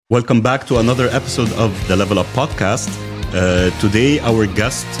Welcome back to another episode of the Level Up podcast. Today, our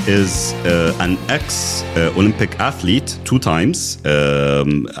guest is an ex-Olympic athlete, 2 times,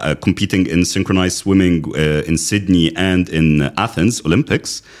 competing in synchronized swimming in Sydney and in Athens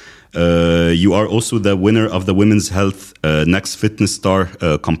Olympics. You are also the winner of the Women's Health Next Fitness Star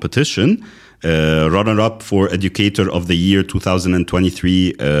competition, runner-up for Educator of the Year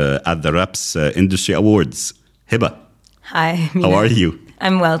 2023 at the Reps Industry Awards. Heba. Hi. How are you?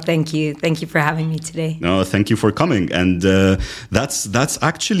 I'm well, thank you. Thank you for having me today. No, thank you for coming. And that's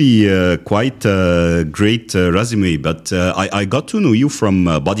actually quite a great resume. But I got to know you from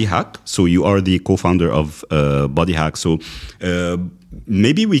Body Hack. So you are the co-founder of Body Hack. So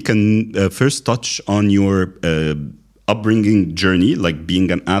maybe we can first touch on your upbringing journey, like being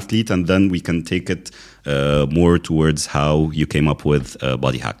an athlete, and then we can take it more towards how you came up with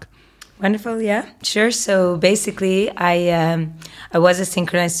Body Hack. Wonderful, yeah, sure. So basically, I was a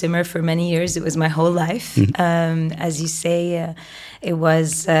synchronized swimmer for many years. It was my whole life. As you say, it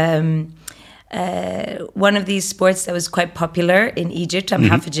was one of these sports that was quite popular in Egypt. I'm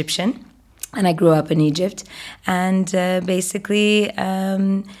half Egyptian, and I grew up in Egypt. And basically,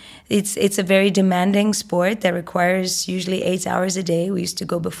 it's a very demanding sport that requires usually 8 hours a day. We used to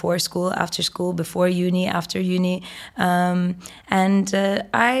go before school, after school, before uni, after uni. And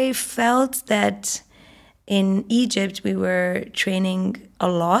I felt that in Egypt, we were training a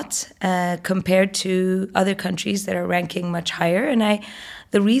lot compared to other countries that are ranking much higher. And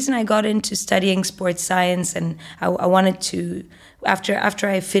the reason I got into studying sports science, and I wanted to, after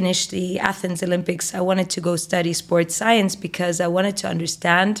I finished the Athens Olympics, I wanted to go study sports science because I wanted to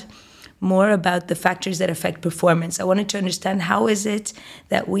understand more about the factors that affect performance. I wanted to understand how is it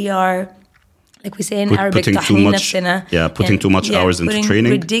that we are, like we say in Arabic, putting too much hours into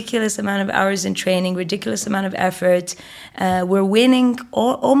training. Ridiculous amount of hours in training, ridiculous amount of effort. We're winning,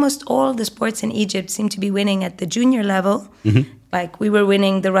 almost all the sports in Egypt seem to be winning at the junior level. Like we were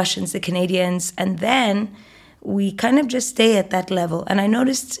winning the Russians, the Canadians, and then we kind of just stay at that level. And I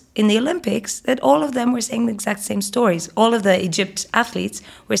noticed in the Olympics that all of them were saying the exact same stories. All of the Egypt athletes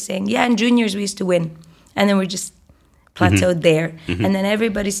were saying, yeah, in juniors we used to win. And then we're just plateaued there. And then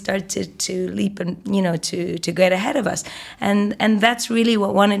everybody started to leap and, to get ahead of us. And that's really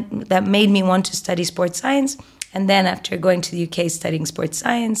that made me want to study sports science. And then after going to the UK, studying sports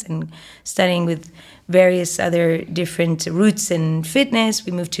science and studying with various other different routes in fitness,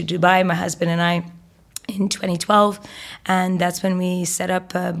 we moved to Dubai, my husband and I, in 2012, and that's when we set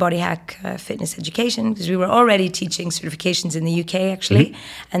up Body Hack Fitness Education, because we were already teaching certifications in the UK actually,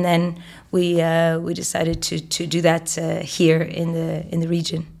 and then we decided to do that here in the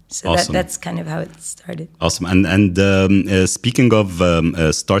region. So awesome. That's kind of how it started. Awesome. And speaking of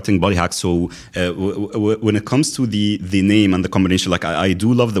starting Body Hack, so when it comes to the name and the combination, like I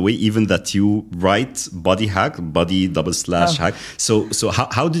do love the way even that you write Body Hack, body / hack. So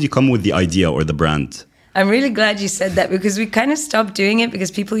how did you come with the idea or the brand? I'm really glad you said that, because we kind of stopped doing it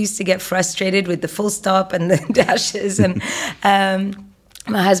because people used to get frustrated with the full stop and the dashes. And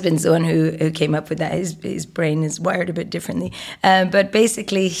my husband's the one who came up with that. His brain is wired a bit differently. But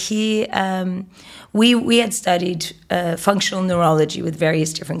basically, we had studied functional neurology with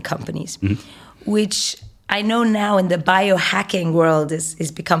various different companies, which I know now in the biohacking world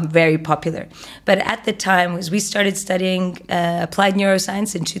is become very popular. But at the time, we started studying applied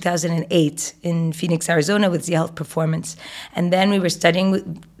neuroscience in 2008 in Phoenix, Arizona with Z Health Performance. And then we were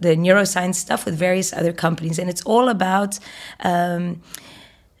studying the neuroscience stuff with various other companies. And it's all about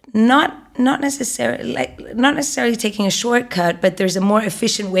not necessarily taking a shortcut, but there's a more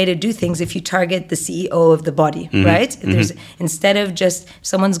efficient way to do things if you target the CEO of the body, right? Instead of just,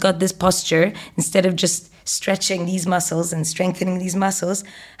 someone's got this posture, instead of just stretching these muscles and strengthening these muscles,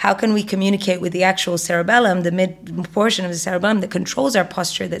 how can we communicate with the actual cerebellum, the mid portion of the cerebellum that controls our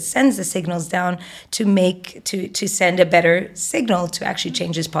posture, that sends the signals down to send a better signal to actually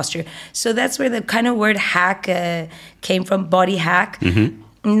change his posture. So that's where the kind of word hack came from, Body Hack.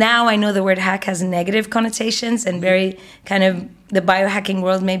 Now I know the word hack has negative connotations, and very kind of the biohacking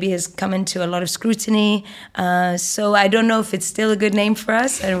world maybe has come into a lot of scrutiny. So I don't know if it's still a good name for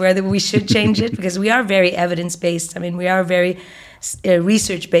us and whether we should change it, because we are very evidence-based. I mean, we are very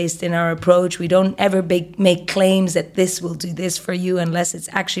research-based in our approach. We don't ever make claims that this will do this for you unless it's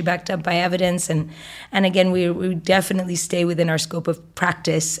actually backed up by evidence. And again, we definitely stay within our scope of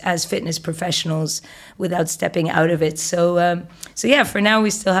practice as fitness professionals without stepping out of it. So yeah, for now we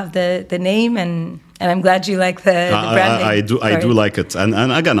still have the name, and I'm glad you like the branding. I do like it,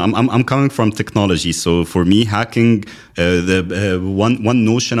 and again, I'm coming from technology, so for me, hacking, the one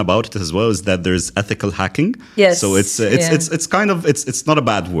notion about it as well is that there's ethical hacking. Yes. So it's kind of it's not a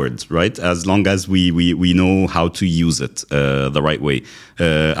bad word, right? As long as we know how to use it the right way.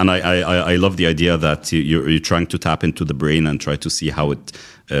 And I love the idea that you're trying to tap into the brain and try to see how it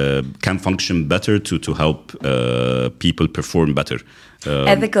can function better to help people perform better.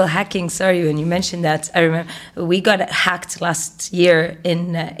 Ethical hacking, sorry, when you mentioned that, I remember we got hacked last year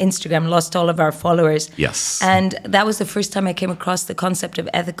in Instagram, lost all of our followers. Yes. And that was the first time I came across the concept of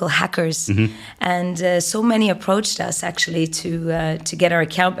ethical hackers. And so many approached us actually to get our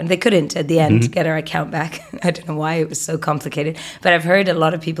account, and they couldn't at the end get our account back. I don't know why, it was so complicated. But I've heard a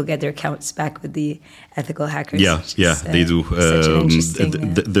lot of people get their accounts back with the ethical hackers. Yeah, they do. Such an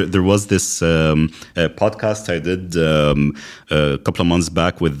interesting, there was this podcast I did a couple of months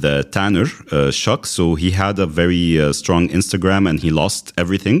back with Tanner Shuck. So he had a very strong Instagram and he lost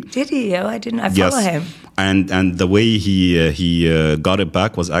everything. Did he? Oh, I didn't. I follow him. And the way he got it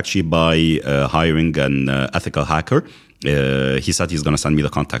back was actually by hiring an ethical hacker. He said he's going to send me the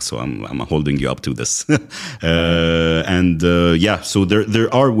contact, so I'm holding you up to this. So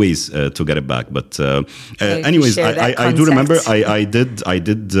there are ways to get it back. But anyways, I do remember I did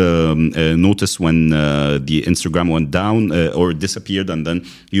notice when the Instagram went down or disappeared, and then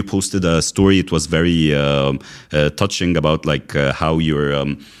you posted a story. It was very touching about like how you're.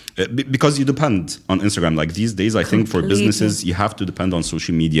 Because you depend on Instagram. Like these days, I think for businesses, you have to depend on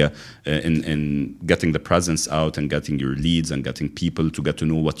social media in getting the presence out and getting your leads and getting people to get to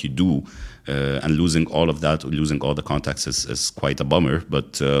know what you do. And losing all of that, or losing all the contacts is quite a bummer.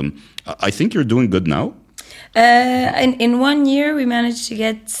 But I think you're doing good now. In 1 year, we managed to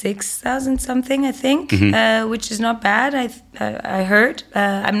get 6,000 something, I think, which is not bad. I heard.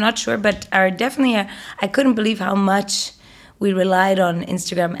 I'm not sure, but I couldn't believe how much we relied on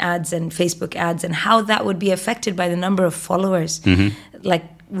Instagram ads and Facebook ads and how that would be affected by the number of followers. Like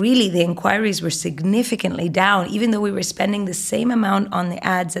really the inquiries were significantly down. Even though we were spending the same amount on the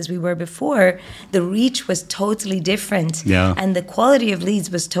ads as we were before, the reach was totally different. Yeah. And the quality of leads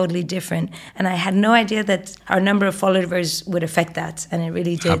was totally different. And I had no idea that our number of followers would affect that. And it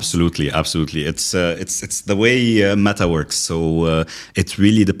really did. Absolutely. It's the way Meta works. So it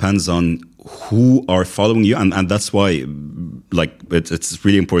really depends on who are following you, and that's why like it's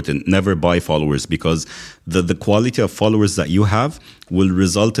really important, never buy followers, because the quality of followers that you have will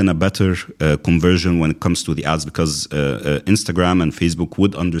result in a better conversion when it comes to the ads, because Instagram and Facebook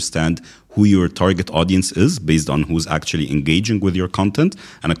would understand who your target audience is based on who's actually engaging with your content,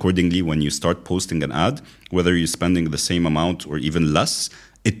 and accordingly when you start posting an ad, whether you're spending the same amount or even less,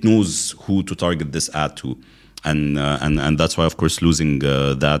 it knows who to target this ad to. And that's why, of course, losing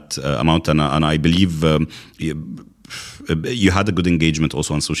that amount. And I believe you had a good engagement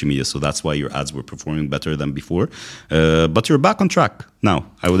also on social media, so that's why your ads were performing better than before. But you're back on track now,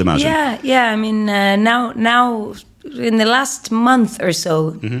 I would imagine. Yeah. I mean, now in the last month or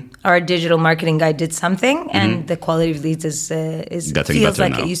so, our digital marketing guy did something, and the quality of leads is feels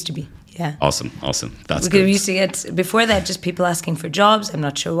like now. It used to be. Yeah. Awesome. That's good. We used to get, before that, just people asking for jobs. I'm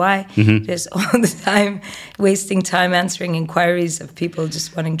not sure why. Just all the time, wasting time answering inquiries of people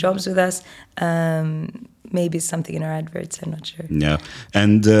just wanting jobs with us. Maybe it's something in our adverts, I'm not sure. Yeah.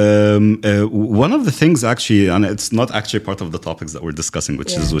 And one of the things actually, and it's not actually part of the topics that we're discussing,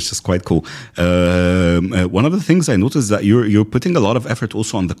 which is quite cool. One of the things I noticed that you're putting a lot of effort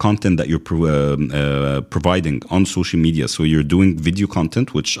also on the content that you're providing on social media. So you're doing video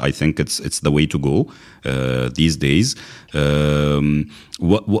content, which I think it's the way to go these days.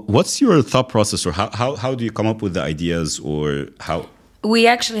 What's your thought process, or how do you come up with the ideas, or how? We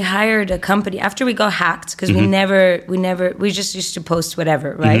actually hired a company after we got hacked, because we just used to post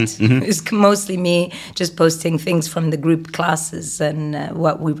whatever, right? It was mostly me just posting things from the group classes and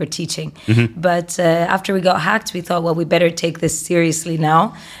what we were teaching. But after we got hacked, we thought, well, we better take this seriously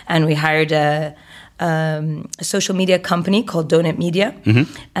now. And we hired a social media company called Donut Media.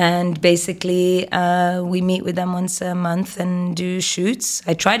 And basically we meet with them once a month and do shoots.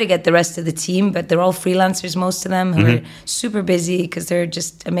 I try to get the rest of the team, but they're all freelancers, most of them, who are super busy because they're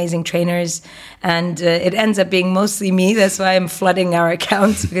just amazing trainers. And it ends up being mostly me. That's why I'm flooding our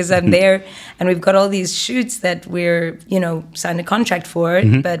accounts, because I'm there. And we've got all these shoots that we're, signed a contract for,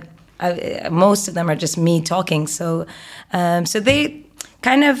 but most of them are just me talking. So they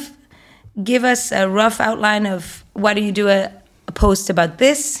kind of give us a rough outline of, why do you do a post about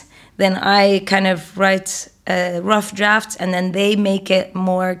this? Then I kind of write a rough draft, and then they make it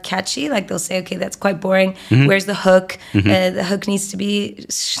more catchy. Like they'll say, okay, that's quite boring. Where's the hook? The hook needs to be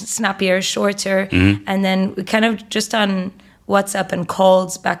snappier, shorter. And then we kind of just on WhatsApp and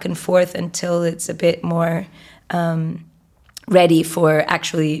calls back and forth until it's a bit more ready for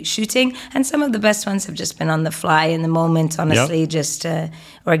actually shooting. And some of the best ones have just been on the fly in the moment, honestly, just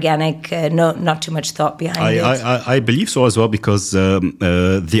organic, not too much thought behind it. I believe so as well, because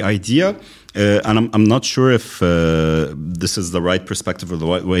the idea, and I'm not sure if this is the right perspective or the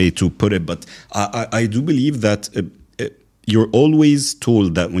right way to put it, but I do believe that you're always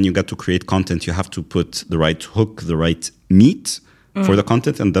told that when you get to create content, you have to put the right hook, the right meat for the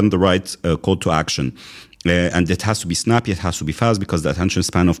content, and then the right call to action. And it has to be snappy, it has to be fast, because the attention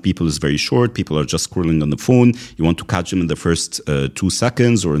span of people is very short. People are just scrolling on the phone. You want to catch them in the first 2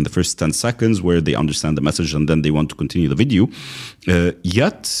 seconds or in the first 10 seconds where they understand the message and then they want to continue the video.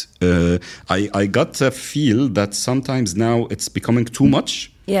 Yet, I got a feel that sometimes now it's becoming too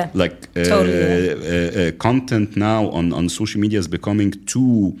much. Yeah, like totally. Content now on social media is becoming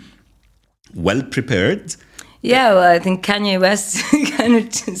too well prepared. Yeah, well, I think Kanye West kind of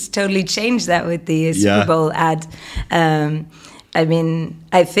just totally changed that with the Super Bowl ad. I mean,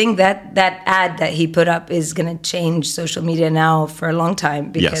 I think that ad that he put up is going to change social media now for a long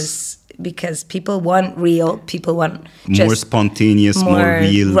time, because people want real, people want just more spontaneous, more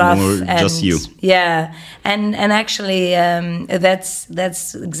real, rough, more just you. Yeah, and actually,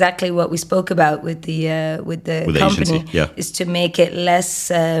 that's exactly what we spoke about with the company, agency, is to make it less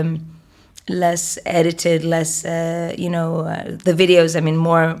edited, less the videos. I mean,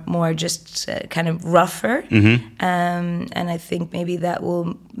 more just kind of rougher, and I think maybe that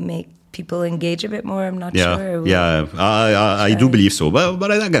will make people engage a bit more. I'm not sure. I do believe so,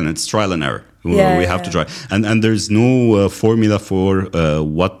 but again, it's trial and error. We have to try, and there's no formula for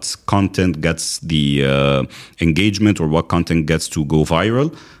what content gets the engagement or what content gets to go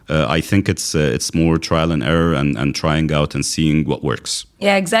viral. I think it's more trial and error and trying out and seeing what works.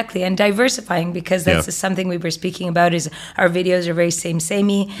 Yeah, exactly, and diversifying, because that's something we were speaking about. Is our videos are very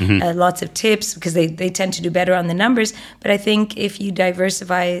samey, lots of tips, because they tend to do better on the numbers. But I think if you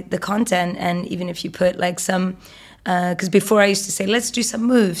diversify the content, and even if you put like some. Because before I used to say, let's do some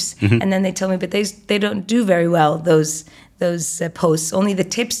moves, and then they tell me, but they don't do very well, those posts. Only the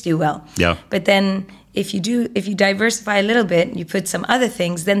tips do well. Yeah. But then if you diversify a little bit, you put some other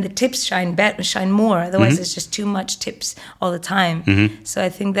things, then the tips shine more. Otherwise, it's just too much tips all the time. So I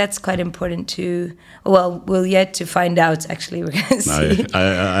think that's quite important to. Well, we'll yet to find out. Actually, we're gonna see.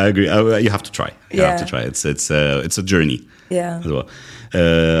 I agree. You have to try. You have to try. It's a journey. Yeah. As well.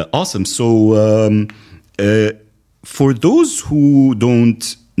 Awesome. So. For those who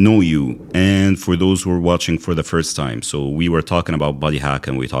don't know you, and for those who are watching for the first time, so we were talking about Body Hack,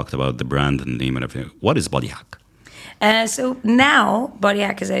 and we talked about the brand and the name and everything. What is Body Hack? So now, Body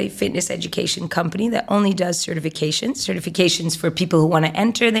Hack is a fitness education company that only does certifications for people who want to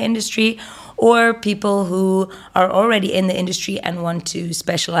enter the industry, or people who are already in the industry and want to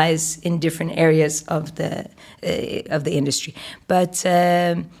specialize in different areas of the industry. But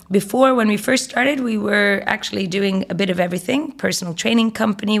before, when we first started, we were actually doing a bit of everything. Personal training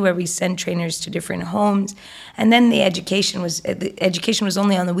company where we send trainers to different homes, and then the education was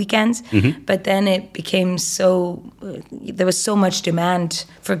only on the weekends. But then it became there was so much demand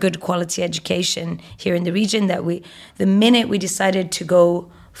for good quality education here in the region that the minute we decided to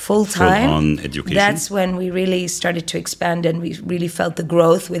go full-time, on education, that's when we really started to expand, and we really felt the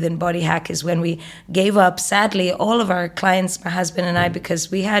growth within Body Hack is when we gave up, sadly, all of our clients, my husband and I,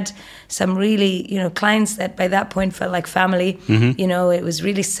 because we had some really, clients that by that point felt like family. It was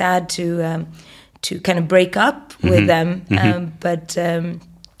really sad to kind of break up with them.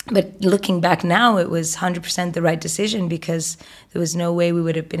 But looking back now, it was 100% the right decision, because there was no way we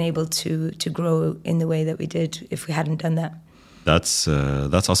would have been able to grow in the way that we did if we hadn't done that. That's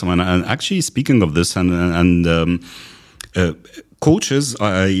awesome. And actually, speaking of this, and coaches,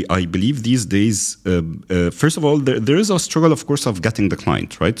 I believe these days, first of all, there is a struggle, of course, of getting the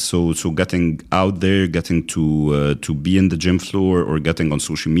client, right? So getting out there, getting to be in the gym floor, or getting on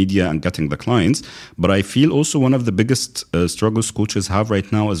social media and getting the clients. But I feel also one of the biggest struggles coaches have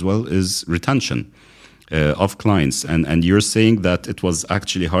right now as well is retention of clients. And you're saying that it was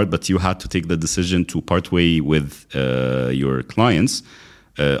actually hard, but you had to take the decision to part way with your clients.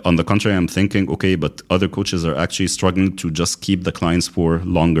 On the contrary, I'm thinking, okay, but other coaches are actually struggling to just keep the clients for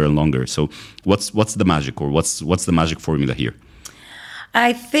longer and longer. So what's the magic, or what's the magic formula here?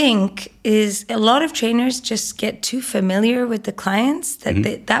 I think is a lot of trainers just get too familiar with the clients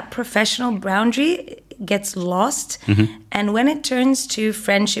that that professional boundary gets lost. And when it turns to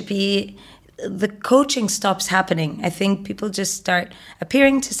friendshipy, the coaching stops happening. I think people just start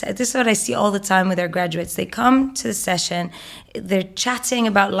appearing to say, this is what I see all the time with our graduates. They come to the session, they're chatting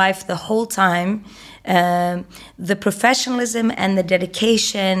about life the whole time. The professionalism and the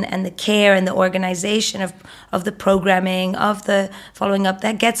dedication and the care and the organization of the programming, of the following up,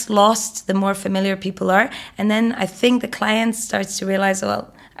 that gets lost the more familiar people are. And then I think the client starts to realize,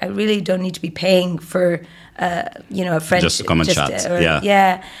 well, I really don't need to be paying for a friendship. Just to come and chat.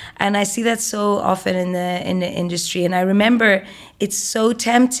 Yeah. And I see that so often in the industry. And I remember it's so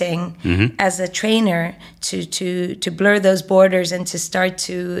tempting as a trainer to blur those borders and to start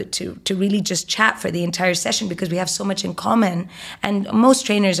to really just chat for the entire session, because we have so much in common. And most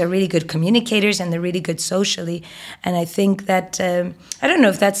trainers are really good communicators and they're really good socially. And I think that, I don't know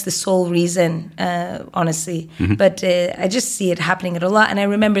if that's the sole reason, honestly, but I just see it happening a lot. And I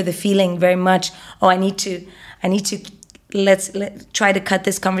remember the feeling very much, I need to let's try to cut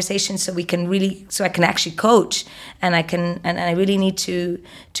this conversation so I can actually coach, and I really need to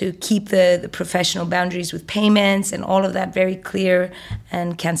keep the professional boundaries with payments and all of that very clear,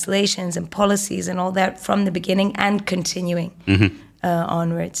 and cancellations and policies and all that from the beginning and continuing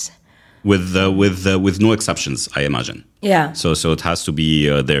onwards. With no exceptions, I imagine. Yeah. So it has to be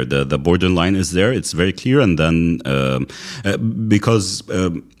there. The borderline is there. It's very clear, and then because.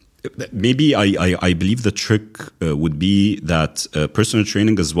 Maybe I believe the trick would be that personal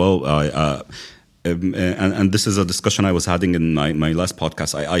training as well, and this is a discussion I was having in my last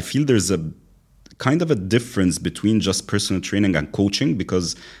podcast. I feel there's a kind of a difference between just personal training and coaching,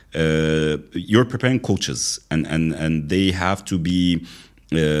 because you're preparing coaches and they have to be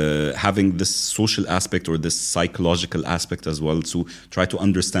having this social aspect or this psychological aspect as well, to try to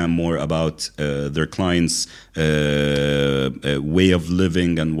understand more about their clients' way of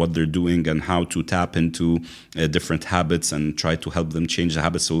living and what they're doing and how to tap into different habits and try to help them change the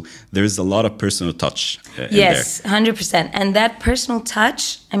habits. So there's a lot of personal touch yes, 100%. And that personal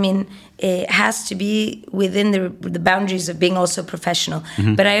touch, I mean, it has to be within the boundaries of being also professional.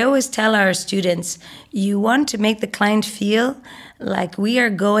 But I always tell our students, you want to make the client feel like we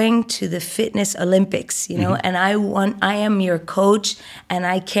are going to the fitness Olympics, and I am your coach, and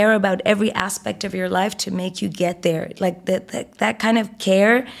I care about every aspect of your life to make you get there. Like that kind of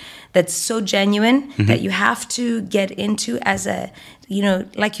care that's so genuine that you have to get into as a,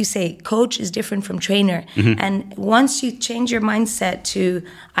 like you say, coach is different from trainer. And once you change your mindset to,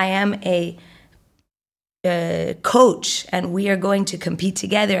 I am a coach and we are going to compete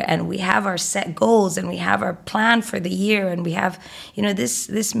together and we have our set goals and we have our plan for the year, and we have,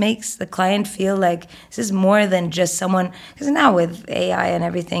 this makes the client feel like this is more than just someone, because now with AI and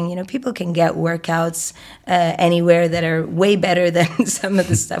everything, people can get workouts anywhere that are way better than some of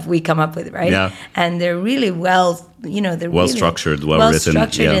the stuff we come up with, right? Yeah. And they're really they're well really structured, well written.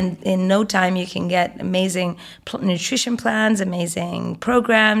 Yeah. In no time you can get amazing nutrition plans, amazing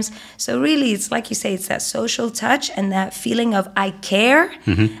programs. So really, it's like you say, it's that social touch and that feeling of I care,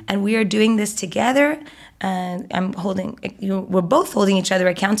 and we are doing this together. And we're both holding each other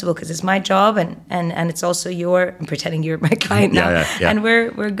accountable, because it's my job and it's also I'm pretending you're my client now. Yeah. And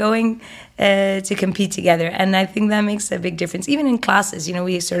we're going to compete together. And I think that makes a big difference. Even in classes,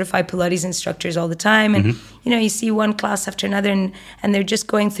 we certify Pilates instructors all the time. And, you see one class after another and they're just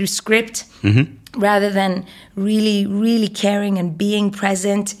going through script rather than really, really caring and being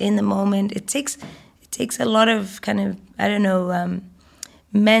present in the moment. It takes a lot of kind of,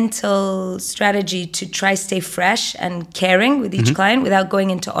 mental strategy to try stay fresh and caring with each client without going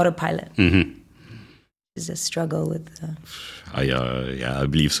into autopilot. It's a struggle with. I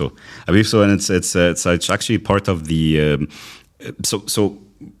believe so. And it's actually part of the. So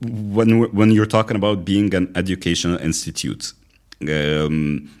when you're talking about being an educational institute,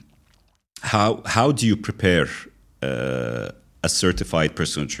 how do you prepare a certified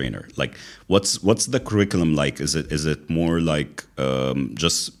personal trainer? Like, what's the curriculum like? Is it more like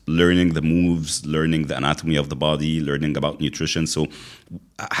just learning the moves, learning the anatomy of the body, learning about nutrition? So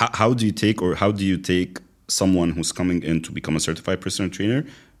how do you take someone who's coming in to become a certified personal trainer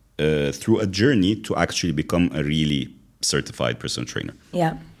through a journey to actually become a really certified personal trainer?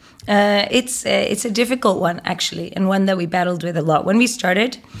 Yeah. It's a difficult one, actually, and one that we battled with a lot. When we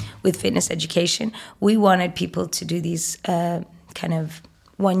started with fitness education, we wanted people to do these kind of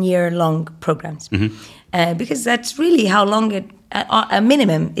 1 year long programs, because that's really how long a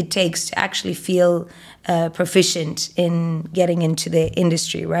minimum it takes to actually feel proficient in getting into the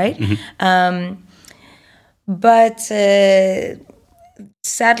industry, right? But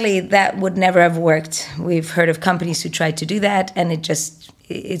sadly, that would never have worked. We've heard of companies who tried to do that, and it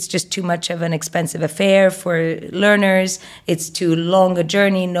it's just too much of an expensive affair for learners. It's too long a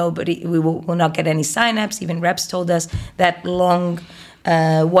journey. We will not get any signups. Even reps told us that long,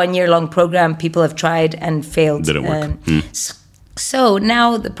 1 year long program people have tried and failed. Didn't work. So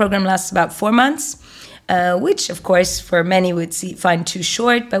now the program lasts about 4 months. Which, of course, for many would find too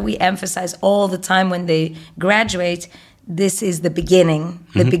short, but we emphasize all the time when they graduate, this is the beginning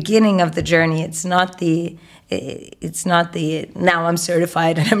of the journey. It's not the now I'm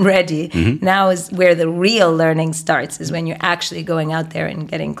certified and I'm ready. Now is where the real learning starts, is when you're actually going out there and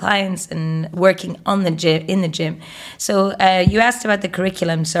getting clients and working in the gym. So you asked about the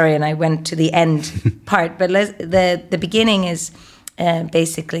curriculum, sorry, and I went to the end part, but the beginning is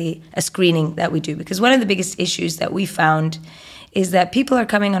basically a screening that we do, because one of the biggest issues that we found is that people are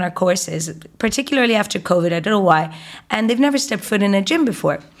coming on our courses, particularly after COVID, I don't know why, and they've never stepped foot in a gym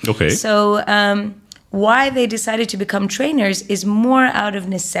before. Okay. So why they decided to become trainers is more out of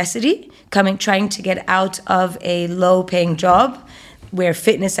necessity, trying to get out of a low-paying job where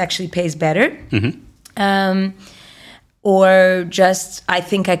fitness actually pays better. Or just, I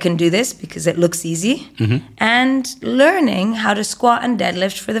think I can do this because it looks easy. And learning how to squat and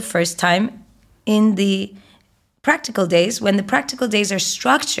deadlift for the first time in the practical days, when the practical days are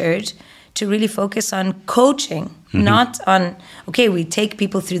structured to really focus on coaching, not on, okay, we take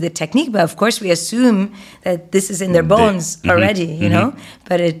people through the technique, but of course we assume that this is in their bones already, you know?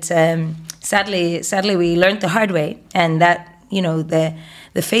 But it sadly we learned the hard way, and that, you know,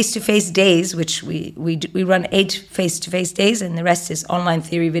 the face-to-face days, which we run 8 face-to-face days, and the rest is online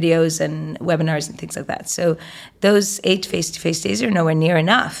theory videos and webinars and things like that. So those 8 face-to-face days are nowhere near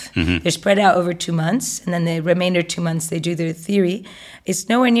enough. They're spread out over 2 months, and then the remainder 2 months they do their theory. It's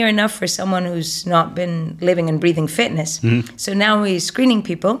nowhere near enough for someone who's not been living and breathing fitness. So now we're screening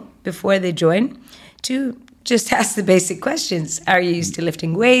people before they join to just ask the basic questions. Are you used to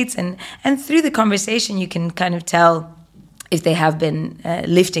lifting weights? And through the conversation, you can kind of tell if they have been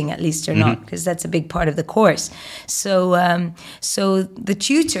lifting at least or not, because that's a big part of the course. So the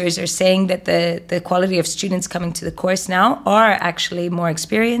tutors are saying that the quality of students coming to the course now are actually more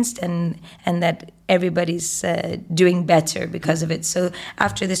experienced, and that everybody's doing better because of it. So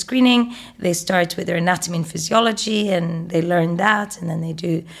after the screening, they start with their anatomy and physiology, and they learn that, and then they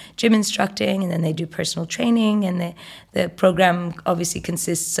do gym instructing, and then they do personal training, and the program obviously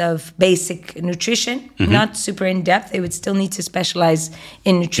consists of basic nutrition, not super in-depth. They would still need to specialize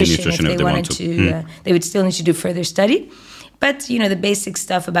in nutrition if they wanted to. They would still need to do further study. But, you know, the basic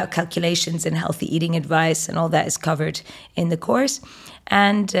stuff about calculations and healthy eating advice and all that is covered in the course.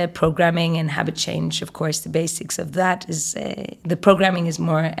 And programming and habit change, of course, the basics of that is, the programming is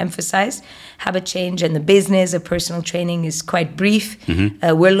more emphasized. Habit change and the business of personal training is quite brief.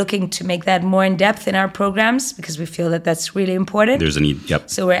 We're looking to make that more in depth in our programs because we feel that that's really important. There's a need, yep.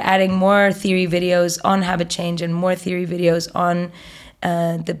 So we're adding more theory videos on habit change and more theory videos on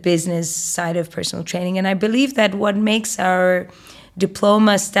the business side of personal training. And I believe that what makes our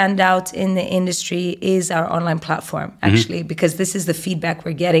diploma stand out in the industry is our online platform, actually, because this is the feedback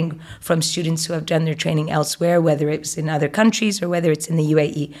we're getting from students who have done their training elsewhere, whether it's in other countries or whether it's in the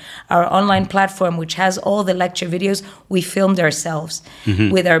UAE. Our online platform, which has all the lecture videos, we filmed ourselves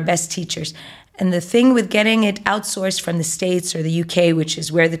with our best teachers. And the thing with getting it outsourced from the States or the UK, which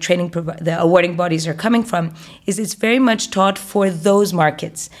is where the awarding bodies are coming from, is it's very much taught for those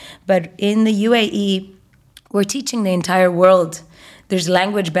markets. But in the UAE, we're teaching the entire world. There's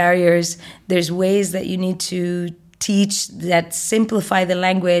language barriers. There's ways that you need to teach that simplify the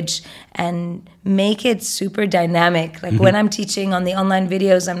language and make it super dynamic. Like when I'm teaching on the online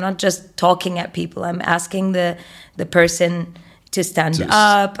videos, I'm not just talking at people. I'm asking the person to stand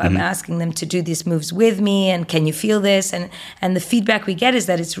up. I'm asking them to do these moves with me, and can you feel this? And the feedback we get is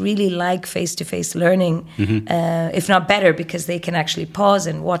that it's really like face-to-face learning, if not better, because they can actually pause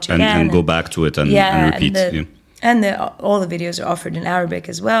and watch again. And go back to it and repeat. And all the videos are offered in Arabic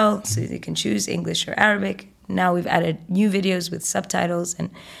as well, so you can choose English or Arabic. Now we've added new videos with subtitles,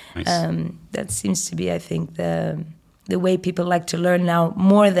 and that seems to be, I think, the way people like to learn now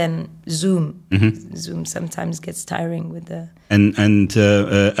more than Zoom. Zoom sometimes gets tiring with the... And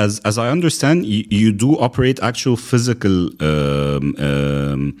as I understand, you do operate actual physical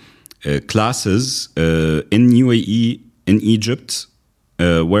classes in UAE, in Egypt.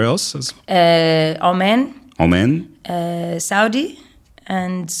 Where else? Oman, Oman, Saudi,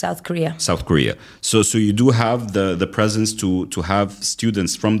 and South Korea. South Korea. So you do have the presence to have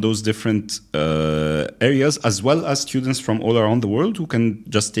students from those different areas, as well as students from all around the world who can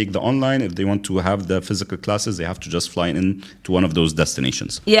just take the online. If they want to have the physical classes, they have to just fly in to one of those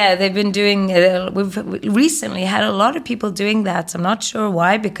destinations. Yeah, they've been doing, we've recently had a lot of people doing that. I'm not sure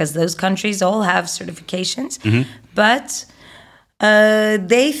why, because those countries all have certifications. But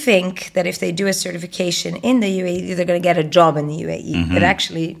they think that if they do a certification in the UAE, they're going to get a job in the UAE. But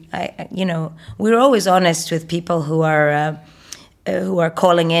actually, we're always honest with people who are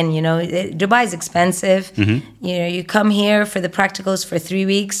calling in. Dubai is expensive. You come here for the practicals for 3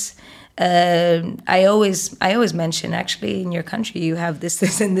 weeks. I always mention, actually, in your country you have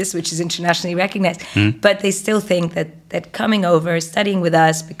this and this, which is internationally recognized, but they still think that coming over, studying with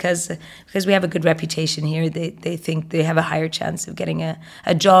us, because we have a good reputation here, they think they have a higher chance of getting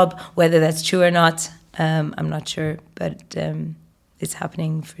a job. Whether that's true or not, I'm not sure, but it's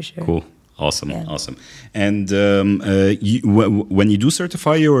happening for sure. Cool. Awesome, yeah. Awesome. And when you do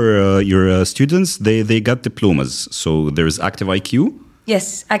certify your students, they got diplomas. So there's Active IQ.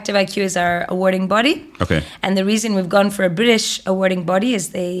 Yes, Active IQ is our awarding body. Okay. And the reason we've gone for a British awarding body is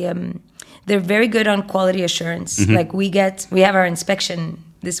they're very good on quality assurance. Like we have our inspection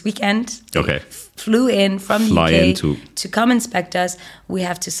this weekend. Okay. Flew in from the UK to come inspect us. We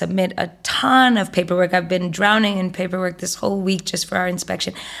have to submit a ton of paperwork. I've been drowning in paperwork this whole week just for our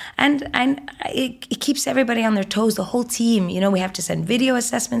inspection. And it keeps everybody on their toes, the whole team. We have to send video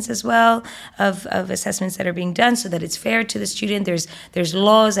assessments as well of assessments that are being done so that it's fair to the student. There's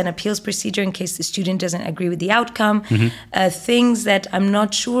laws and appeals procedure in case the student doesn't agree with the outcome. Things that I'm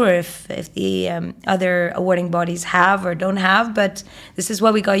not sure if the other awarding bodies have or don't have, but this is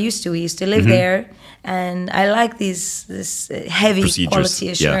what we got used to. We used to live there. And I like this heavy quality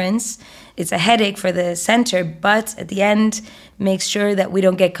assurance. Yeah. It's a headache for the center, but at the end, makes sure that we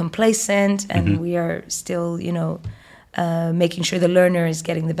don't get complacent and we are still, making sure the learner is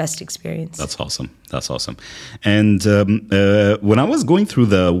getting the best experience. That's awesome. And when I was going through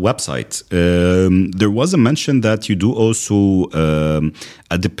the website, there was a mention that you do also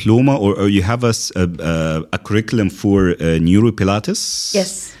a diploma or you have a curriculum for Neuro Pilates.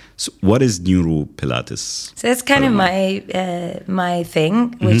 Yes. So what is Neuro Pilates? So that's kind of my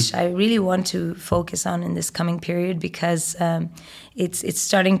thing, which I really want to focus on in this coming period, because it's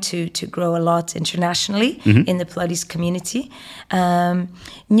starting to grow a lot internationally in the Pilates community.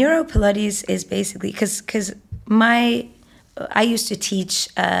 Neuro Pilates is basically because I used to teach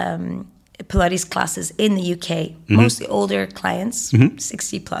Pilates classes in the UK, mostly older clients,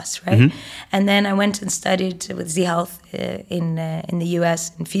 60 plus, right? And then I went and studied with Z Health in the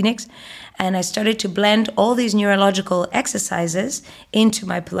US, in Phoenix, and I started to blend all these neurological exercises into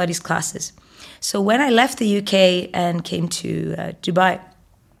my Pilates classes. So when I left the UK and came to Dubai,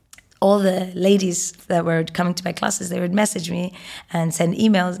 all the ladies that were coming to my classes, they would message me and send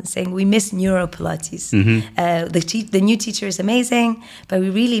emails and saying, we miss Neuro Pilates. The new teacher is amazing, but we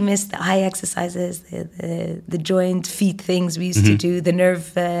really miss the eye exercises, the joint feet things we used to do, the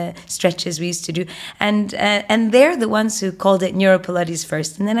nerve stretches we used to do. And they're the ones who called it Neuro Pilates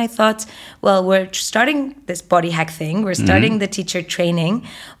first. And then I thought, well, we're starting this body hack thing. We're starting the teacher training.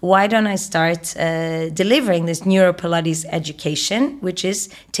 Why don't I start delivering this Neuro Pilates education, which is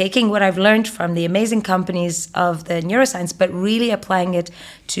taking what I've learned from the amazing companies of the neuroscience, but really applying it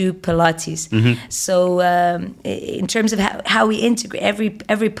to Pilates. So in terms of how we integrate,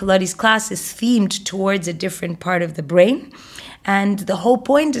 every Pilates class is themed towards a different part of the brain. And the whole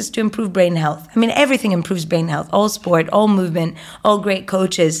point is to improve brain health. I mean, everything improves brain health. All sport, all movement, all great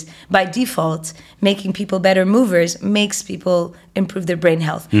coaches, by default, making people better movers makes people improve their brain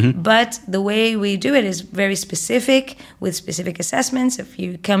health. But the way we do it is very specific, with specific assessments. If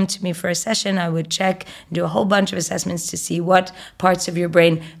you come to me for a session, I would check, do a whole bunch of assessments to see what parts of your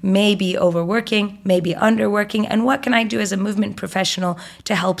brain may be overworking, may be underworking, and what can I do as a movement professional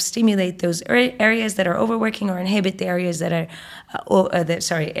to help stimulate those areas that are overworking or inhibit the areas that are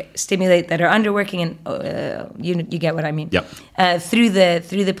stimulate that are underworking, and you get what I mean. Yep. Through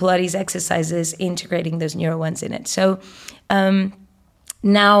the Pilates exercises, integrating those neuro ones in it. So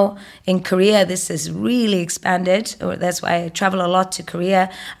now in Korea, this has really expanded. That's why I travel a lot to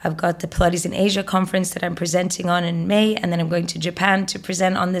Korea. I've got the Pilates in Asia conference that I'm presenting on in May, and then I'm going to Japan to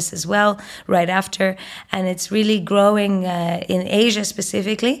present on this as well right after. And it's really growing in Asia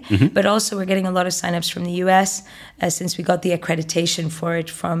specifically, but also we're getting a lot of signups from the US since we got the accreditation for it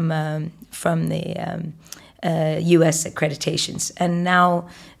from the US accreditations, and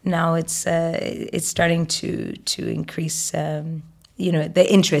now it's starting to increase. the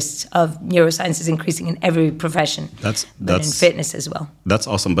interests of neuroscience is increasing in every profession. That's in fitness as well. That's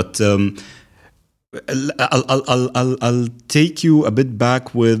awesome. But I'll take you a bit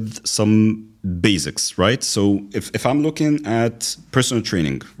back with some basics, right? So if I'm looking at personal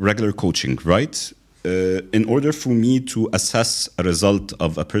training, regular coaching, right? In order for me to assess a result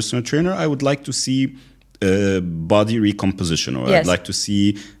of a personal trainer, I would like to see body recomposition, or I'd like to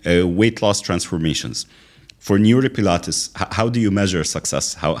see weight loss transformations. For Neuro Pilates, how do you measure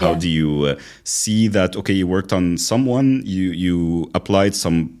success? How do you see that, okay, you worked on someone, you applied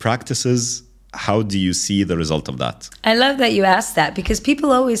some practices, how do you see the result of that? I love that you asked that, because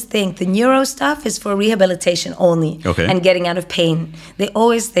people always think the neuro stuff is for rehabilitation only and getting out of pain. They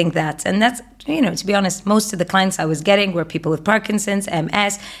always think that. And that's, to be honest, most of the clients I was getting were people with Parkinson's,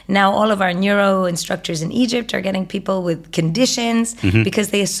 MS. Now all of our neuro instructors in Egypt are getting people with conditions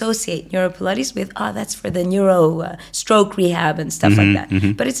because they associate Neuro Pilates with, that's for the neuro stroke rehab and stuff like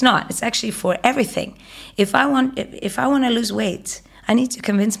that. But it's not. It's actually for everything. If I want to lose weight, I need to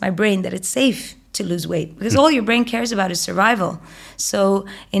convince my brain that it's safe to lose weight, because all your brain cares about is survival. So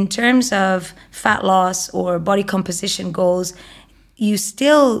in terms of fat loss or body composition goals, you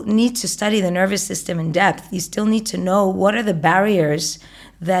still need to study the nervous system in depth. You still need to know what are the barriers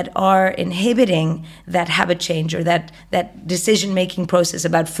that are inhibiting that habit change or that decision-making process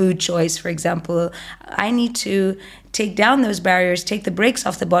about food choice, for example. I need to take down those barriers, take the brakes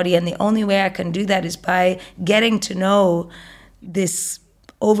off the body, and the only way I can do that is by getting to know this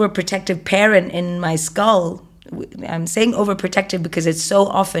overprotective parent in my skull. I'm saying overprotective because it so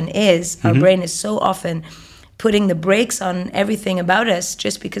often is. Our brain is so often putting the brakes on everything about us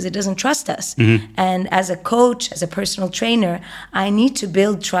just because it doesn't trust us. And as a coach, as a personal trainer, I need to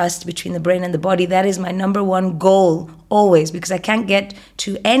build trust between the brain and the body. That is my number one goal always, because I can't get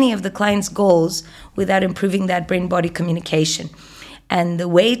to any of the client's goals without improving that brain-body communication. And the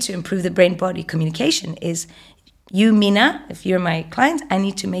way to improve the brain-body communication is, you, Mina, if you're my client, I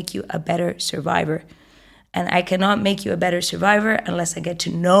need to make you a better survivor. And I cannot make you a better survivor unless I get to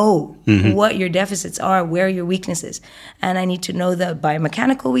know what your deficits are, where your weaknesses. And I need to know the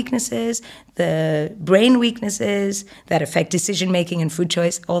biomechanical weaknesses, the brain weaknesses that affect decision-making and food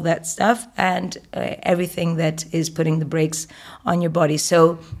choice, all that stuff, and everything that is putting the brakes on your body.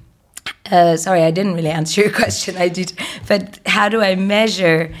 So, sorry, I didn't really answer your question. I did, but how do I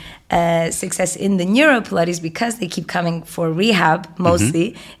measure success in the Neuro Pilates? Because they keep coming for rehab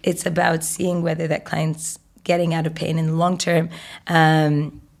mostly. It's about seeing whether that client's getting out of pain in the long term.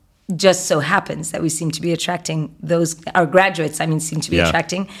 Just so happens that we seem to be attracting our graduates, seem to be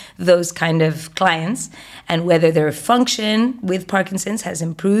attracting those kind of clients. And whether their function with Parkinson's has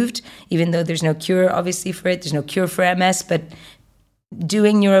improved, even though there's no cure, obviously, for it. There's no cure for MS, but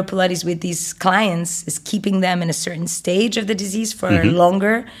doing Neuro Pilates with these clients is keeping them in a certain stage of the disease for a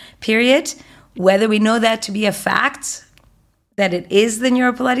longer period. Whether we know that to be a fact, that it is the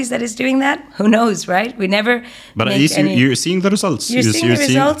Neuro Pilates that is doing that, who knows, right? We never. But at least you're seeing the results. You're seeing the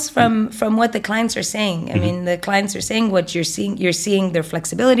results from what the clients are saying. I mean, the clients are saying what you're seeing. You're seeing their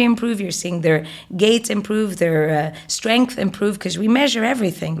flexibility improve. You're seeing their gait improve, their strength improve, because we measure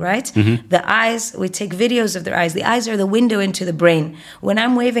everything, right? The eyes, we take videos of their eyes. The eyes are the window into the brain. When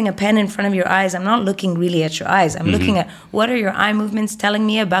I'm waving a pen in front of your eyes, I'm not looking really at your eyes. I'm looking at what are your eye movements telling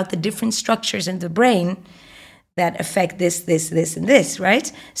me about the different structures in the brain that affect this, and this,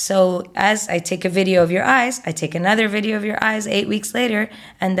 right? So as I take a video of your eyes, I take another video of your eyes 8 weeks later,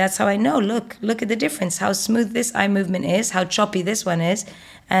 and that's how I know, look at the difference, how smooth this eye movement is, how choppy this one is,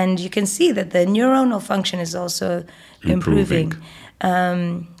 and you can see that the neuronal function is also improving.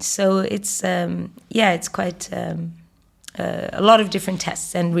 So it's, it's quite a lot of different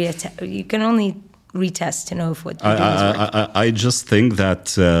tests, and you can only retest to know if what you're doing is working. I just think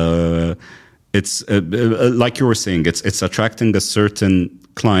that it's like you were saying, it's attracting a certain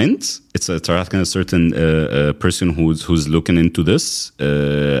client, it's attracting a certain person who's looking into this,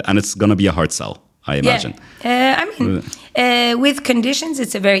 and it's gonna be a hard sell, I imagine. With conditions,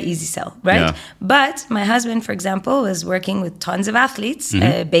 it's a very easy sell, right? Yeah. But my husband, for example, was working with tons of athletes,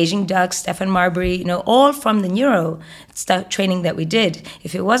 Beijing Ducks, Stefan Marbury, all from the neuro training that we did.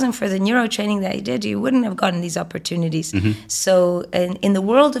 If it wasn't for the neuro training that he did, you wouldn't have gotten these opportunities. So in the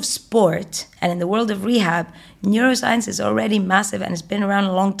world of sport and in the world of rehab, neuroscience is already massive and it's been around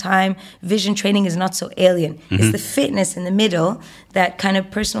a long time. Vision training is not so alien. It's the fitness in the middle, that kind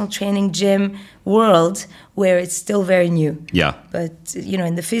of personal training gym world where it's still very new. Yeah. But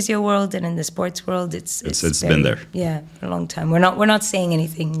in the physio world and in the sports world, it's been there. Yeah, for a long time. We're not saying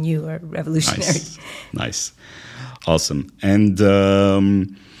anything new or revolutionary. Nice. Awesome. And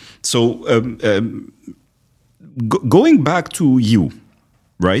Going back to you,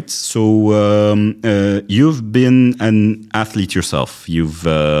 right? So you've been an athlete yourself. You've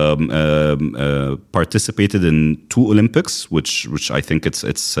participated in 2 Olympics, which I think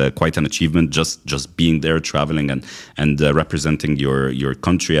it's quite an achievement. Just being there, traveling and representing your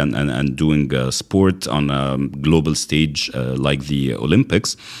country and doing sport on a global stage like the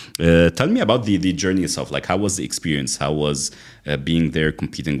Olympics. Tell me about the journey itself. Like, how was the experience? How was being there,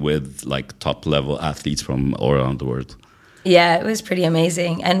 competing with like top level athletes from all around the world? Yeah, it was pretty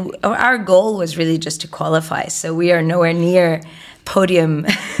amazing. And our goal was really just to qualify. So we are nowhere near podium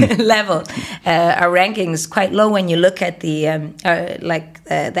level. Our ranking is quite low when you look at the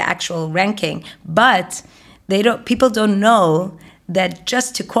actual ranking. But people don't know that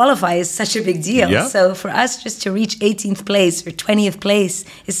just to qualify is such a big deal. Yeah. So for us, just to reach 18th place or 20th place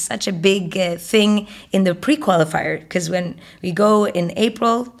is such a big thing in the pre-qualifier. Because when we go in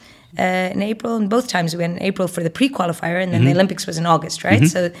April, and both times we went in April for the pre-qualifier, and then the Olympics was in August, right?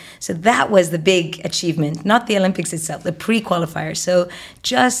 So that was the big achievement, not the Olympics itself, the pre-qualifier. So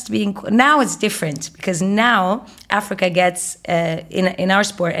just now it's different, because now Africa gets, in our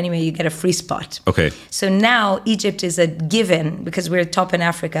sport anyway, you get a free spot. Okay. So now Egypt is a given, because we're top in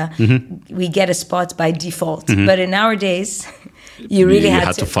Africa, we get a spot by default. But in our days, you really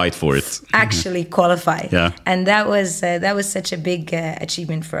had to fight for it, actually qualify. Yeah. And that was such a big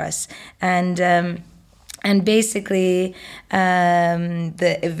achievement for us. And basically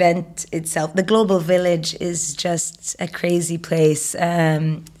the event itself, the Global Village, is just a crazy place.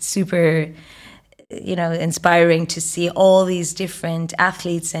 Super, inspiring to see all these different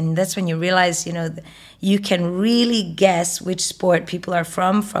athletes. And that's when you realize, you can really guess which sport people are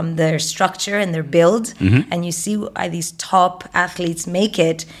from their structure and their build. And you see why these top athletes make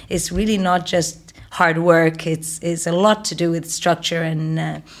it. It's really not just hard work. It's a lot to do with structure.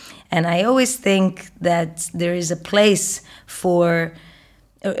 And I always think that there is a place or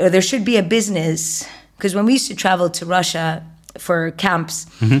there should be a business. Because when we used to travel to Russia for camps,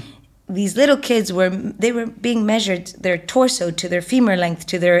 these little kids were being measured, their torso to their femur length,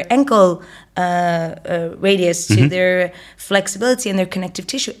 to their ankle radius, to their flexibility and their connective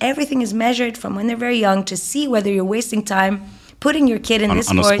tissue. Everything is measured from when they're very young to see whether you're wasting time putting your kid in this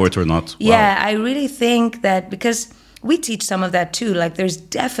sport. On a sport or not. Yeah, Wow. I really think that, because we teach some of that too. Like, there's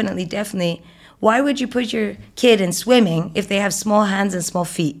definitely, why would you put your kid in swimming if they have small hands and small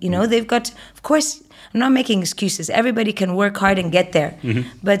feet? They've got, of course, I'm not making excuses. Everybody can work hard and get there.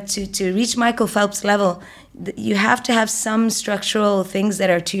 But to reach Michael Phelps' level, you have to have some structural things that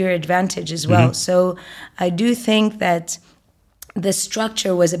are to your advantage as well. So I do think that the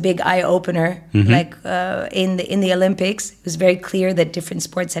structure was a big eye-opener. Like in the Olympics, it was very clear that different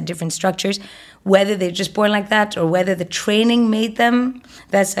sports had different structures. Whether they're just born like that or whether the training made them,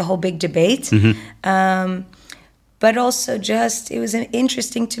 that's a whole big debate. But also it was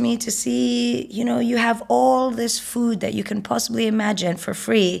interesting to me to see, you have all this food that you can possibly imagine for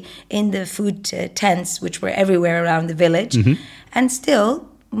free in the food tents, which were everywhere around the village. And still,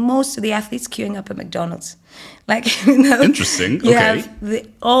 most of the athletes queuing up at McDonald's. Like, Interesting. You Okay. have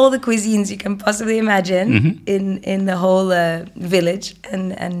all the cuisines you can possibly imagine in the whole village.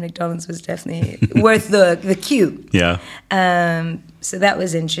 And McDonald's was definitely worth the queue. Yeah. So that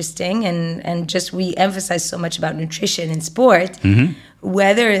was interesting, and just we emphasize so much about nutrition in sport.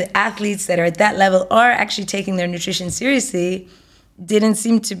 Whether athletes that are at that level are actually taking their nutrition seriously didn't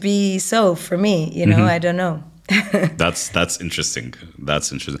seem to be so for me. I don't know. That's interesting.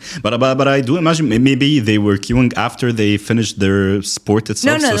 That's interesting. But I do imagine maybe they were queuing after they finished their sport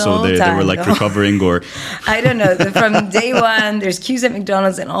itself. No, so they were like recovering, or I don't know. From day one, there's queues at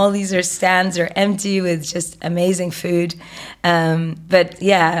McDonald's, and all these stands are empty with just amazing food. But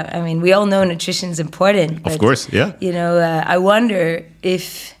yeah, I mean, we all know nutrition is important. But, of course, yeah. I wonder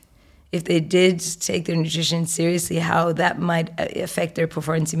if they did take their nutrition seriously, how that might affect their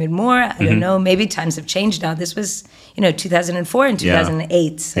performance even more. I don't know. Maybe times have changed now. This was, 2004 and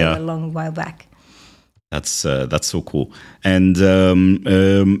 2008, so a long while back. That's so cool. And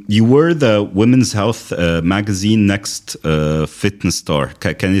you were the Women's Health magazine Next Fitness Star.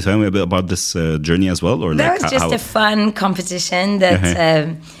 Can you tell me a bit about this journey as well? Or that was just a fun competition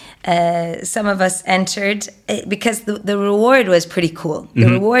that some of us entered because the reward was pretty cool. The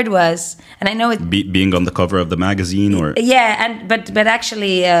reward was, and I know it being on the cover of the magazine, or but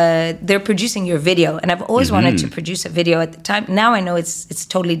actually they're producing your video, and I've always wanted to produce a video at the time. Now I know it's a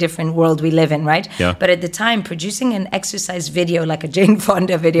totally different world we live in, right? Yeah. But at the time, producing an exercise video like a Jane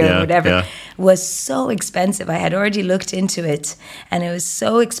Fonda video or whatever was so expensive. I had already looked into it, and it was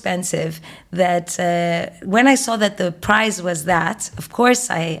so expensive that when I saw that the prize was that, of course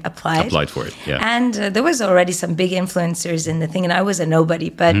I applied for it. Yeah. And there was already some big influencers in the thing, and I was a nobody,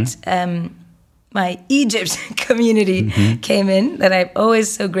 but my Egypt community came in that I'm always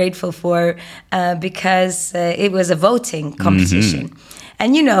so grateful for because it was a voting competition.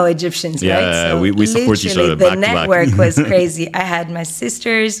 And you know Egyptians, right? So we support each other back to back. The network was crazy. I had my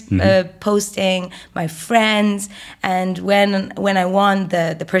sisters posting, my friends, and when I won,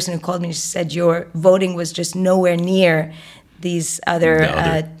 the person who called me, she said, your voting was just nowhere near these other big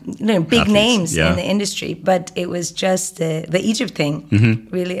athletes, names in the industry, but it was just the Egypt thing.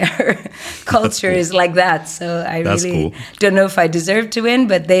 Really, our culture is like that. So I really don't know if I deserve to win,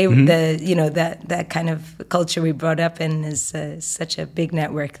 but that kind of culture we brought up in is such a big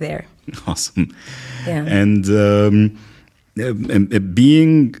network there. Awesome. Yeah. And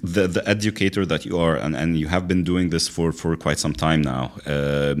being the educator that you are, and you have been doing this for quite some time now,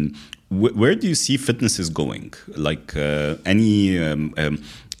 where do you see fitness is going? Like is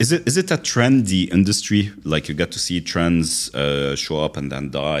it a trendy industry? Like you get to see trends show up and then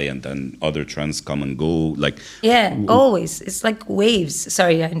die, and then other trends come and go. Like always. It's like waves.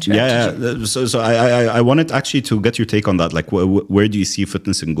 Sorry, I interrupted you. So I wanted actually to get your take on that. Like where do you see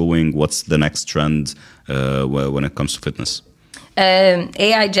fitness in going? What's the next trend when it comes to fitness?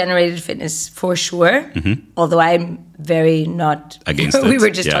 AI generated fitness for sure, although I'm very not against it. We were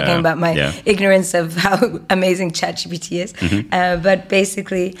just talking about my ignorance of how amazing ChatGPT is. But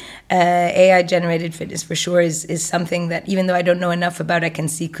basically, AI generated fitness for sure is something that, even though I don't know enough about, I can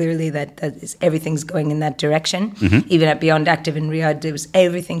see clearly that everything's going in that direction. Even at Beyond Active in Riyadh, there was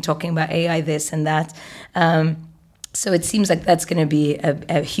everything talking about AI, this and that. So it seems like that's going to be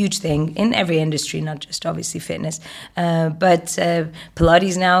a huge thing in every industry, not just obviously fitness. But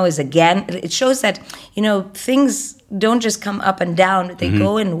Pilates now is, again, it shows that, things don't just come up and down. They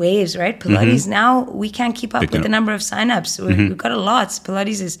go in waves, right? Pilates now, we can't keep up with the number of signups. We've got a lot.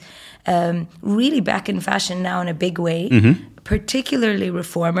 Pilates is really back in fashion now in a big way, particularly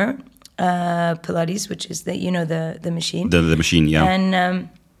reformer Pilates, which is the machine. The machine, yeah. And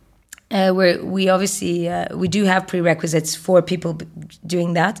we obviously we do have prerequisites for people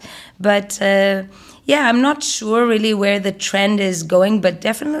doing that, but I'm not sure really where the trend is going, but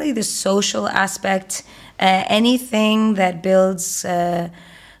definitely the social aspect, anything that builds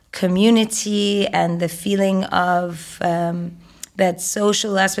community and the feeling of that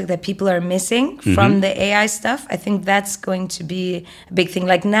social aspect that people are missing from the AI stuff. I think that's going to be a big thing.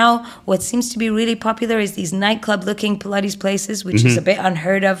 Like now, what seems to be really popular is these nightclub-looking Pilates places, which is a bit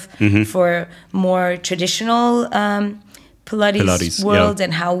unheard of for more traditional Pilates world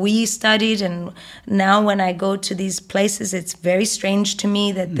and how we studied. And now when I go to these places, it's very strange to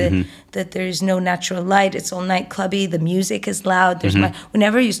me that that there's no natural light. It's all nightclubby. The music is loud. We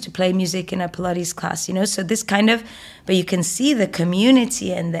never used to play music in a Pilates class, so this kind of, but you can see the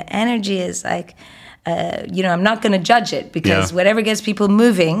community and the energy is like, I'm not going to judge it because whatever gets people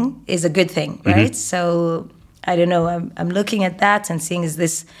moving is a good thing, right? So I don't know. I'm looking at that and seeing, is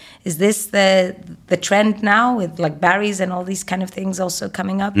this the trend now with like Barry's and all these kind of things also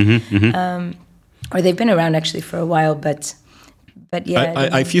coming up, or they've been around actually for a while, but yeah.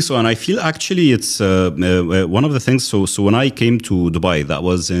 I feel so, and I feel actually it's one of the things. So when I came to Dubai, that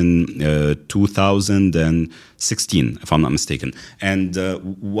was in 2016, if I'm not mistaken. And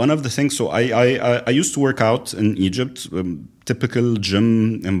one of the things, so I used to work out in Egypt. Typical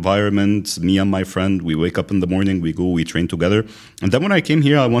gym environment, me and my friend, we wake up in the morning, we go, we train together. And then when I came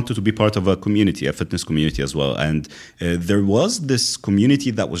here, I wanted to be part of a community, a fitness community as well. And there was this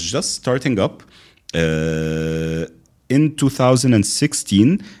community that was just starting up in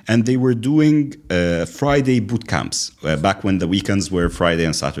 2016, and they were doing Friday boot camps, back when the weekends were Friday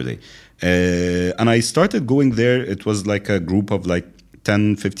and Saturday. And I started going there. It was like a group of like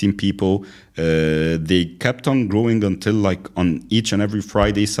 10, 15 people. They kept on growing until like on each and every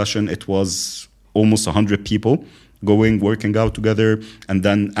Friday session, it was almost 100 people going, working out together. And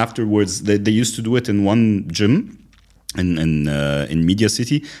then afterwards, they used to do it in one gym in Media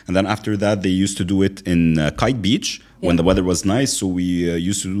City. And then after that, they used to do it in Kite Beach when the weather was nice. So we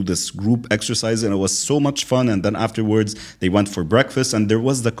used to do this group exercise, and it was so much fun. And then afterwards, they went for breakfast, and there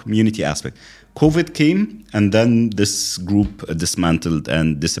was the community aspect. COVID came, and then this group dismantled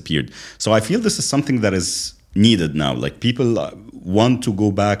and disappeared. So I feel this is something that is needed now. Like people want to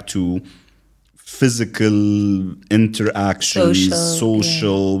go back to physical interactions,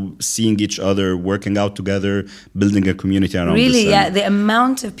 social, yeah. seeing each other, working out together, building a community around this. Really, yeah. The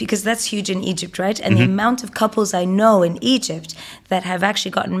amount of, because that's huge in Egypt, right? And the amount of couples I know in Egypt that have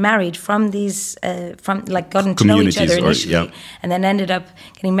actually gotten married from these, gotten to know each other initially, and then ended up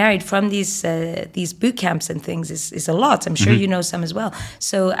getting married from these boot camps and things is a lot. I'm sure you know some as well.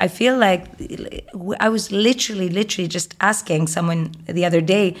 So I feel like I was literally just asking someone the other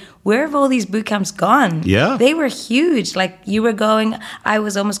day, where have all these boot camps gone? Yeah. They were huge. Like you were going, I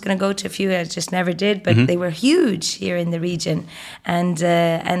was almost going to go to a few, I just never did, but they were huge here in the region. And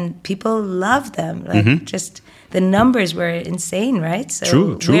people loved them. Like just the numbers were insane, right?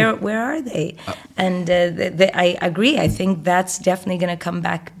 So true. Where are they? And I agree. I think that's definitely going to come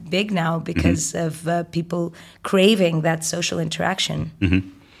back big now because of people craving that social interaction.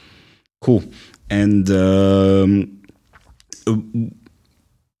 Cool. And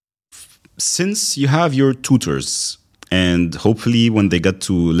since you have your tutors, and hopefully when they get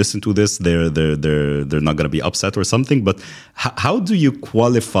to listen to this, they're not going to be upset or something. But how do you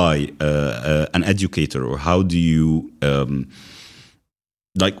qualify an educator, or how do you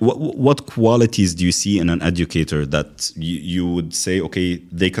what qualities do you see in an educator that you would say, okay,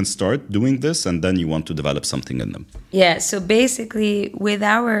 they can start doing this, and then you want to develop something in them? Yeah, so basically with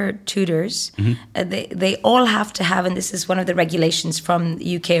our tutors, they all have to have, and this is one of the regulations from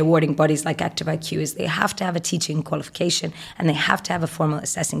UK awarding bodies like Active IQ, is they have to have a teaching qualification and they have to have a formal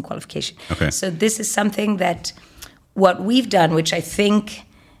assessing qualification. Okay. So this is something that what we've done, which I think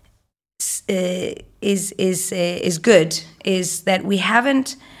is good, is that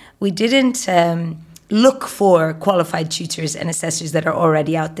we didn't look for qualified tutors and assessors that are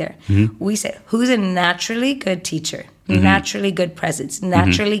already out there. We said, who's a naturally good teacher, naturally good presence,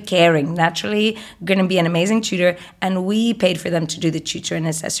 naturally caring, naturally going to be an amazing tutor, and we paid for them to do the tutor and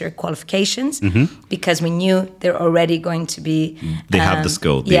assessor qualifications because we knew they're already going to be. They have the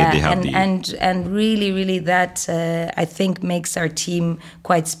skill. They have and really that I think makes our team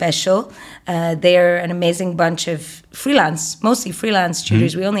quite special. They're an amazing bunch of mostly freelance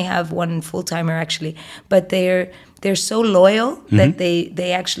tutors. We only have one full-timer actually, but they're so loyal that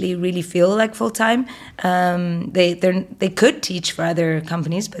they actually really feel like full-time. They could teach for other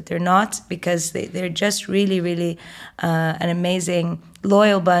companies, but they're not, because they're just really an amazing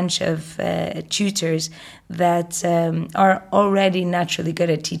loyal bunch of tutors that are already naturally good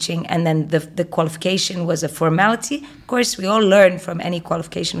at teaching. And then the qualification was a formality. Of course, we all learn from any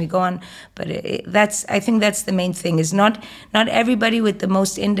qualification we go on, but I think that's the main thing, is not everybody with the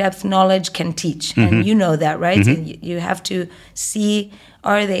most in-depth knowledge can teach. And you know that, right? And you have to see,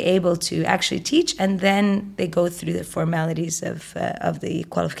 are they able to actually teach? And then they go through the formalities of the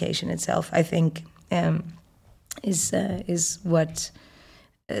qualification itself, I think, is what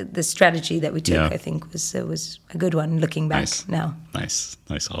the strategy that we took, I think, was a good one looking back now. Nice,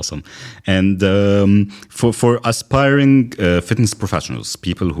 awesome. And for aspiring fitness professionals,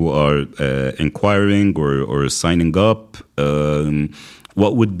 people who are inquiring or signing up,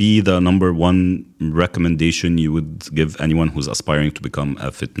 what would be the number one recommendation you would give anyone who's aspiring to become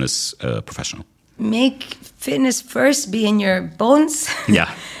a fitness professional? Make fitness first be in your bones. Yeah.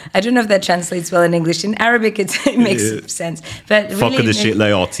 I don't know if that translates well in English. In Arabic, it makes sense. But really,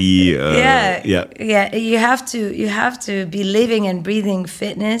 you have to be living and breathing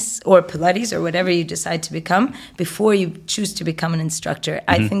fitness or Pilates or whatever you decide to become before you choose to become an instructor.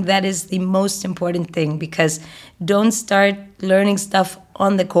 I think that is the most important thing, because don't start learning stuff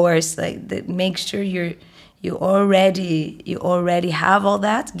on the course. Make sure you already have all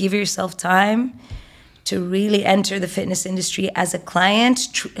that. Give yourself time to really enter the fitness industry as a client.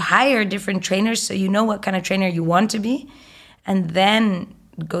 Hire different trainers so you know what kind of trainer you want to be, and then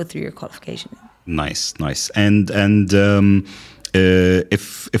go through your qualification. Nice. And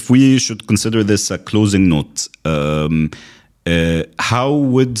if we should consider this a closing note, how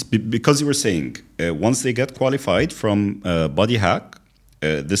would, because you were saying once they get qualified from Body Hack,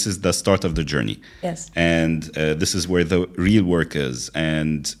 this is the start of the journey. Yes. And this is where the real work is.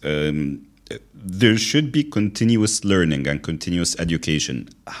 And there should be continuous learning and continuous education.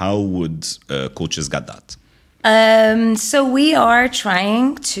 How would coaches get that? So we are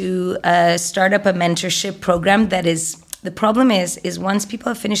trying to start up a mentorship program that is... The problem is once people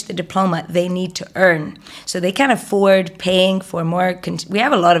have finished the diploma, they need to earn. So they can't afford paying for more. We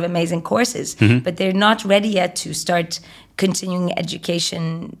have a lot of amazing courses, but they're not ready yet to start continuing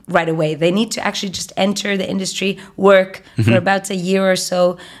education right away. They need to actually just enter the industry, work for about a year or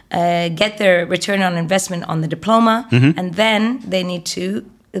so, get their return on investment on the diploma, and then they need to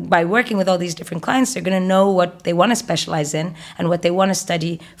by working with all these different clients, they're going to know what they want to specialize in and what they want to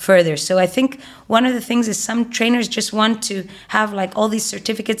study further. So I think one of the things is some trainers just want to have like all these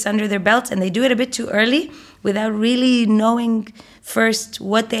certificates under their belt, and they do it a bit too early without really knowing first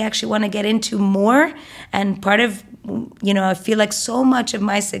what they actually want to get into more. And part of, I feel like so much of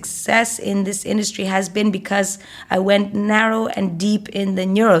my success in this industry has been because I went narrow and deep in the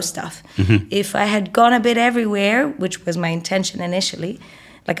neuro stuff. Mm-hmm. If I had gone a bit everywhere, which was my intention initially,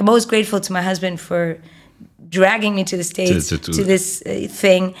 like I'm always grateful to my husband for dragging me to the States, to this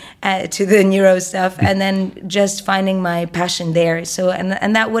thing, to the neuro stuff, and then just finding my passion there. So,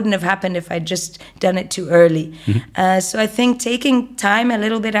 and that wouldn't have happened if I'd just done it too early. Mm-hmm. So I think taking time a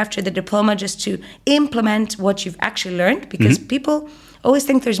little bit after the diploma just to implement what you've actually learned, because mm-hmm. people always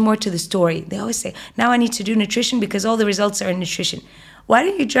think there's more to the story. They always say, now I need to do nutrition because all the results are in nutrition. Why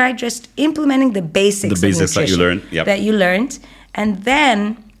don't you try just implementing the basics of nutrition that you learned, and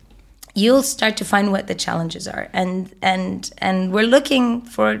then you'll start to find what the challenges are. And we're looking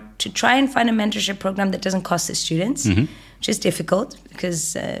to try and find a mentorship program that doesn't cost the students, mm-hmm. which is difficult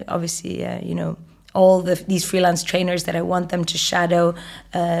because obviously, all these freelance trainers that I want them to shadow,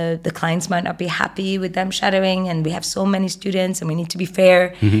 the clients might not be happy with them shadowing, and we have so many students and we need to be fair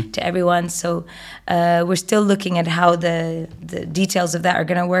mm-hmm. to everyone. So we're still looking at how the details of that are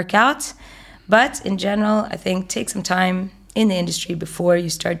going to work out. But in general, I think take some time in the industry before you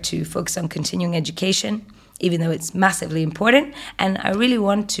start to focus on continuing education, even though it's massively important. And I really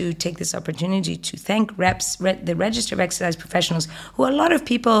want to take this opportunity to thank the Register of Exercise Professionals, who a lot of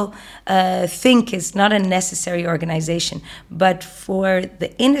people think is not a necessary organization. But for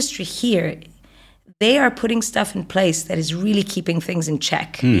the industry here, they are putting stuff in place that is really keeping things in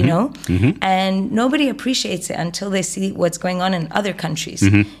check, mm-hmm. Mm-hmm. And nobody appreciates it until they see what's going on in other countries.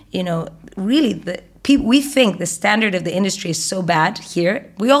 Mm-hmm. Really, we think the standard of the industry is so bad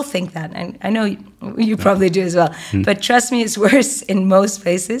here. We all think that, and I know you probably do as well. Mm. But trust me, it's worse in most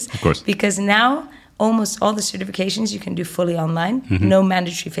places. Of course. Because now almost all the certifications you can do fully online. Mm-hmm. No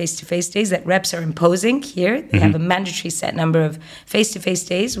mandatory face-to-face days that reps are imposing here. They mm-hmm. have a mandatory set number of face-to-face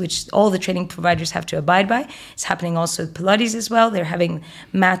days, which all the training providers have to abide by. It's happening also with Pilates as well. They're having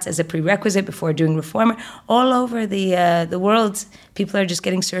mats as a prerequisite before doing reformer. All over the world, people are just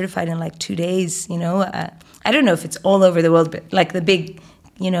getting certified in like 2 days. I don't know if it's all over the world, but like the big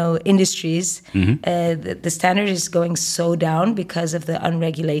industries, mm-hmm. The standard is going so down because of the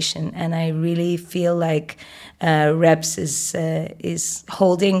unregulation, and I really feel like reps is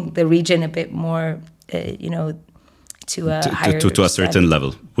holding the region a bit more, to a higher to a certain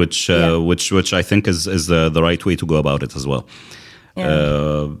level, which I think is the right way to go about it as well.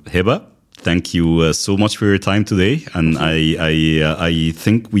 Yeah. Heba, thank you so much for your time today, and I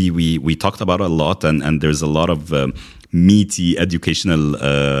think we talked about a lot, and there's a lot of meaty educational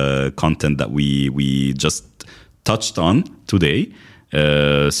content that we just touched on today.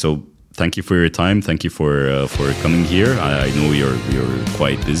 So thank you for your time. Thank you for coming here. I know you're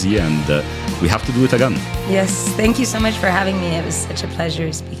quite busy, and we have to do it again. Yes, thank you so much for having me. It was such a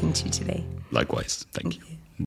pleasure speaking to you today. Likewise. Thank you.